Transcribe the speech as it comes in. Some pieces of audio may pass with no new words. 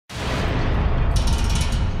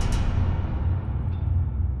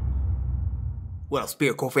Well,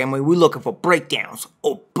 Spirit Core family, we're looking for breakdowns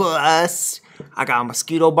or busts. I got a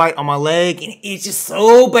mosquito bite on my leg and it's just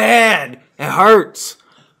so bad. It hurts.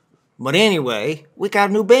 But anyway, we got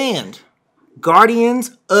a new band.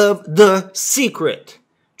 Guardians of the Secret.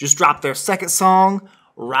 Just dropped their second song,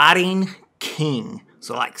 Rotting King.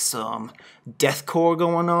 So like some deathcore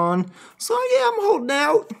going on. So yeah, I'm holding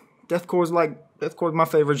out. Deathcore's my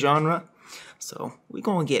favorite genre. So we're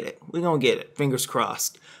gonna get it. We're gonna get it. Fingers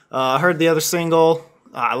crossed. I heard the other single.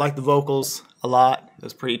 I like the vocals a lot. It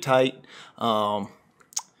was pretty tight. So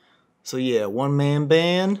yeah, one-man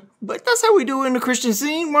band. But that's how we do it in the Christian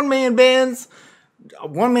scene. One-man bands.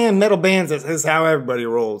 One-man metal bands is how everybody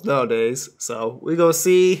rolls nowadays. So we're gonna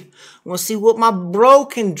see. We'll see what my bro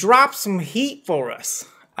can drop some heat for us.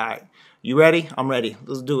 All right, you ready? I'm ready.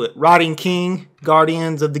 Let's do it. Rotting King,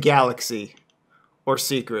 Guardians of the Galaxy, or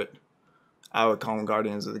Secret. I would call them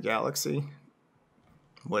Guardians of the Galaxy.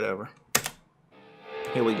 Whatever.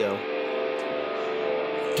 Here we go.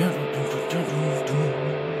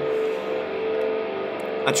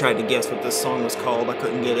 I tried to guess what this song was called. I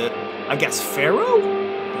couldn't get it. I guess Pharaoh?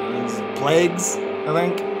 Plagues, I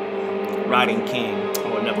think. Rotting King.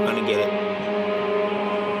 Oh, we're never gonna get it.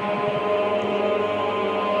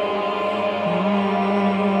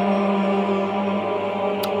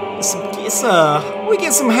 We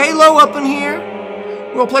get some Halo up in here.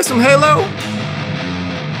 We gonna play some Halo?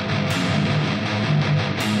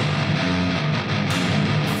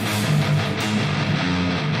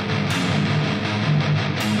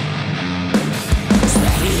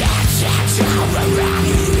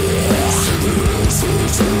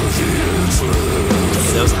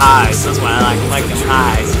 Those highs, that's why I like them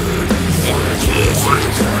highs.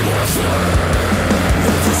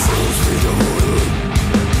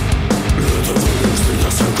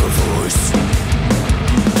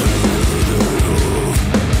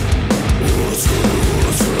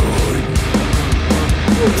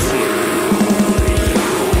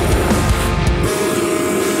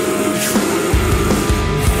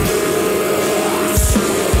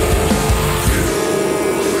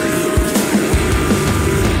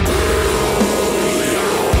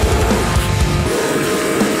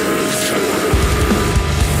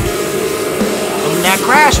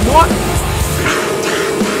 Crash, boy!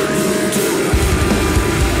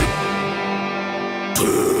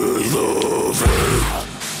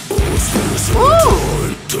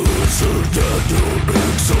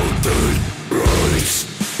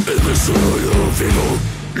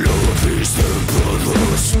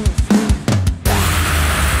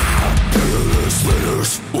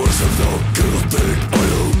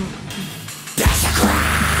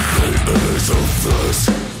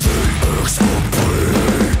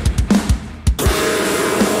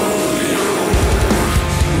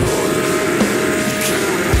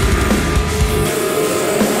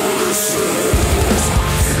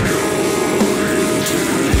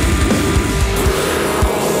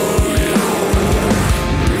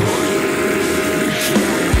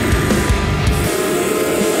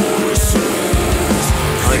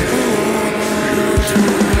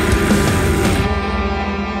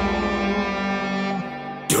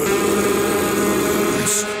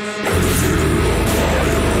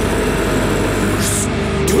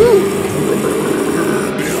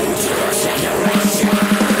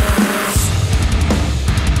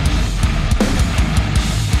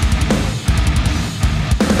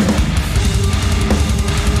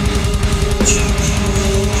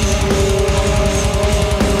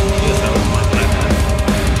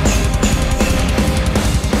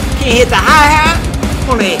 Hit the hi-hat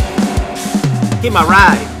on it. Hit my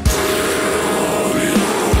ride.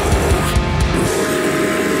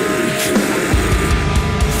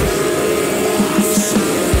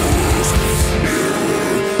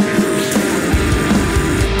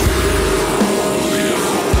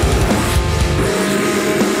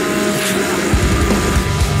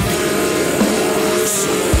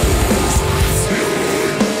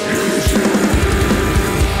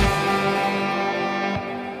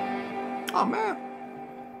 Oh man,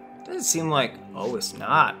 doesn't seem like, oh it's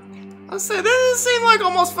not. I said, doesn't it seem like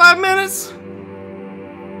almost 5 minutes?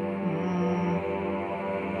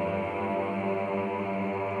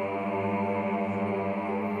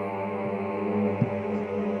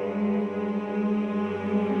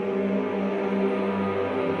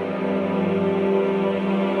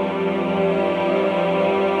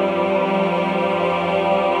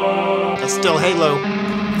 That's still Halo.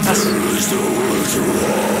 That's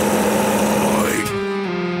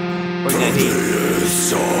bring that heat.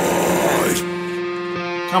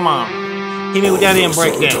 Come on. Hit me with that in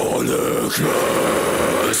breakdown.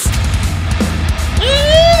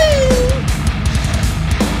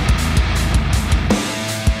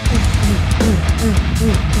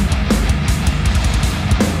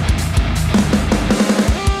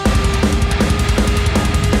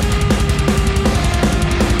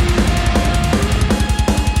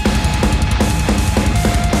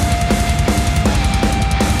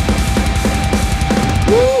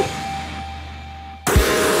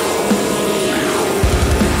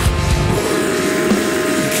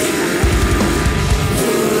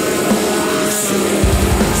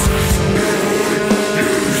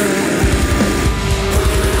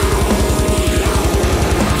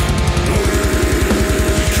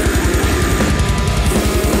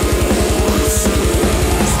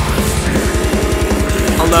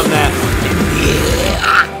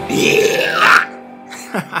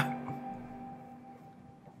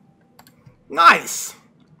 Nice!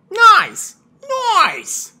 Nice!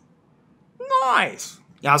 Nice! Nice!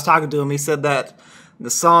 Yeah, I was talking to him. He said that the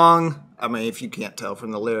song, I mean, if you can't tell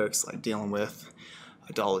from the lyrics, like dealing with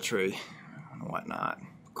idolatry and whatnot.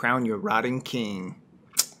 Crown your rotting king.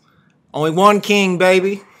 Only one king,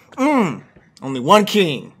 baby. Only one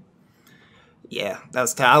king. Yeah,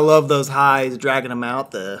 that's I love those highs, dragging them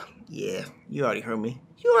out. Yeah, you already heard me.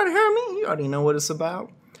 You already heard me. You already know what it's about.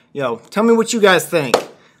 Yo, tell me what you guys think.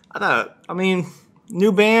 I mean,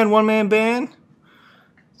 new band, one-man band.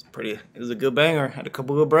 It was a good banger. Had a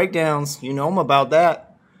couple good breakdowns. You know I'm about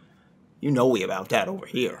that. You know we about that over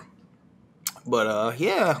here. But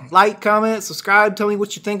yeah, like, comment, subscribe. Tell me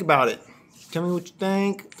what you think about it. Tell me what you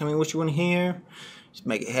think. Tell me what you want to hear. Just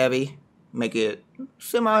make it heavy. Make it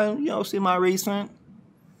semi recent.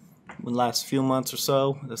 In the last few months or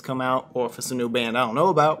so that's come out, or if it's a new band I don't know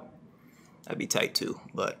about, that'd be tight too.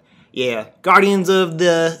 But yeah, Guardians of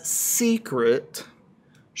the Secret.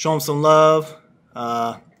 Show him some love.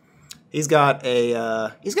 He's got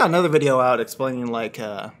another video out explaining like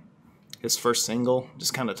his first single,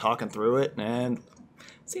 just kind of talking through it, and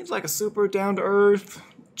seems like a super down to earth,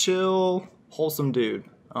 chill, wholesome dude.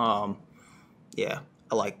 Yeah,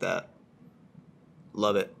 I like that.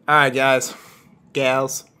 Love it. All right, guys,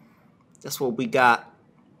 gals, that's what we got.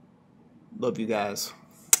 Love you guys.